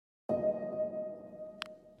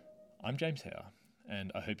I'm James Howe,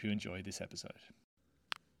 and I hope you enjoy this episode.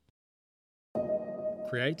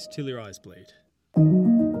 Create till your eyes bleed.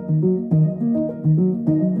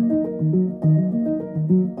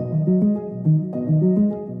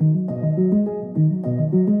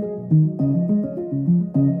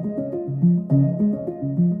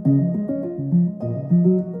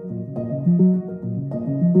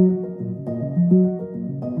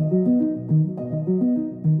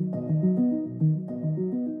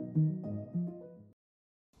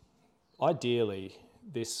 Ideally,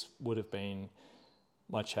 this would have been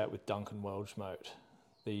my chat with Duncan Welchmote,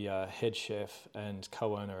 the head chef and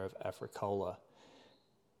co-owner of Africola.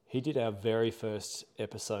 He did our very first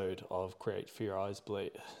episode of Create Till Your Eyes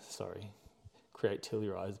Bleed.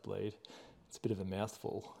 It's a bit of a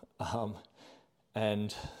mouthful.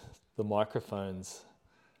 And the microphones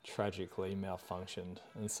tragically malfunctioned,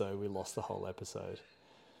 and so we lost the whole episode.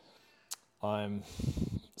 I'm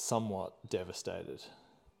somewhat devastated,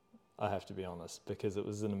 I have to be honest, because it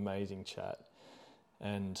was an amazing chat,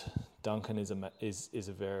 and Duncan is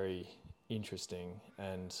a very interesting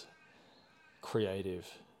and creative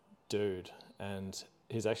dude, and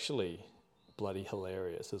he's actually bloody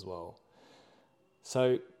hilarious as well.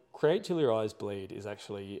 So Create Till Your Eyes Bleed is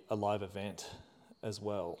actually a live event as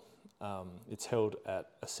well. It's held at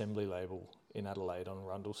Assembly Label in Adelaide on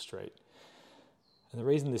Rundle Street. And the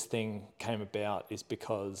reason this thing came about is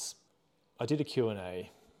because I did a Q&A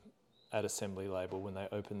at Assembly Label when they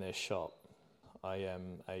opened their shop. I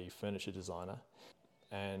am a furniture designer,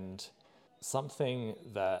 and something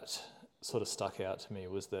that sort of stuck out to me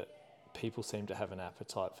was that people seem to have an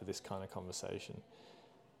appetite for this kind of conversation,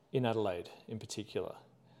 in Adelaide in particular.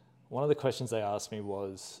 One of the questions they asked me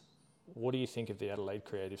was, what do you think of the Adelaide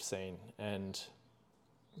creative scene? And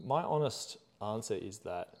my honest answer is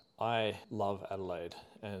that I love Adelaide,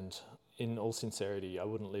 and in all sincerity, I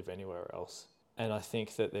wouldn't live anywhere else. And I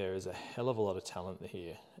think that there is a hell of a lot of talent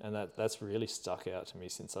here, and that's really stuck out to me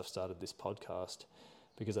since I've started this podcast,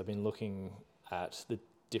 because I've been looking at the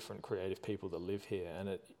different creative people that live here,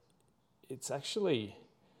 and it's actually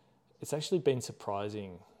been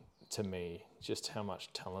surprising to me just how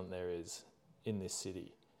much talent there is in this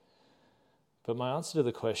city. But my answer to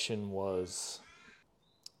the question was,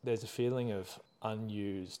 there's a feeling of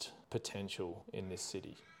unused potential in this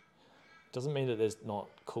city. Doesn't mean that there's not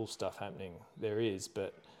cool stuff happening. There is,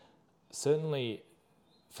 but certainly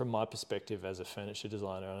from my perspective as a furniture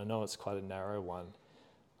designer, and I know it's quite a narrow one,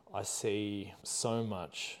 I see so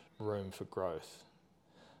much room for growth.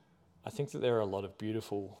 I think that there are a lot of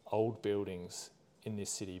beautiful old buildings in this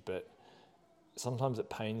city, but sometimes it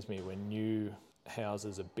pains me when new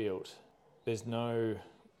houses are built.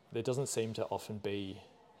 There doesn't seem to often be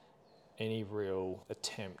any real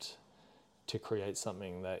attempt to create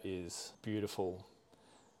something that is beautiful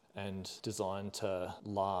and designed to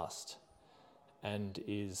last and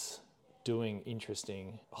is doing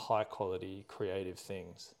interesting, high quality, creative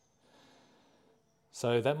things.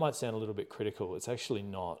 So that might sound a little bit critical. It's actually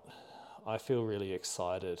not. I feel really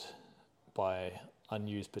excited by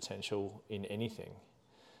unused potential in anything.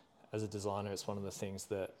 As a designer, it's one of the things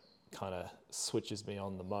that kind of switches me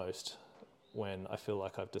on the most when I feel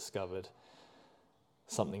like I've discovered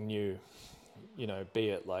something new. You know, be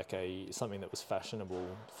it like something that was fashionable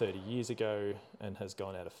 30 years ago and has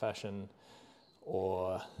gone out of fashion,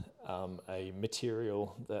 or a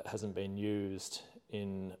material that hasn't been used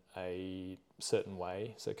in a certain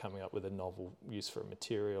way, so coming up with a novel use for a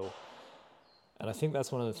material. And I think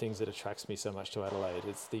that's one of the things that attracts me so much to Adelaide.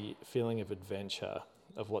 It's the feeling of adventure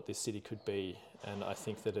of what this city could be, and I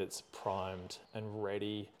think that it's primed and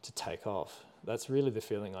ready to take off. That's really the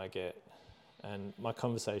feeling I get. And my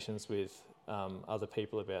conversations with other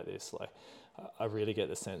people about this, I really get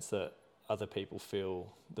the sense that other people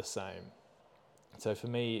feel the same. So for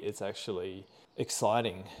me, it's actually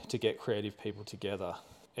exciting to get creative people together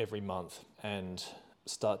every month and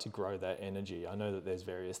start to grow that energy. I know that there's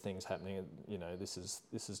various things happening, this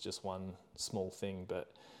is just one small thing,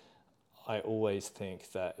 but I always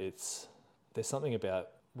think that there's something about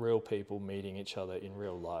real people meeting each other in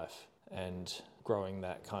real life and growing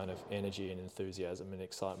that kind of energy and enthusiasm and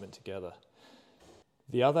excitement together.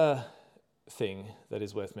 The other thing that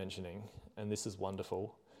is worth mentioning, and this is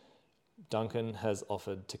wonderful, Duncan has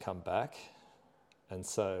offered to come back, and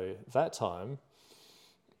so that time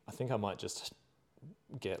I think I might just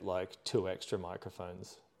get 2 extra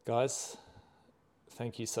microphones. Guys,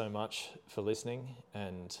 thank you so much for listening,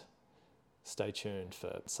 and stay tuned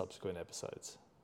for subsequent episodes.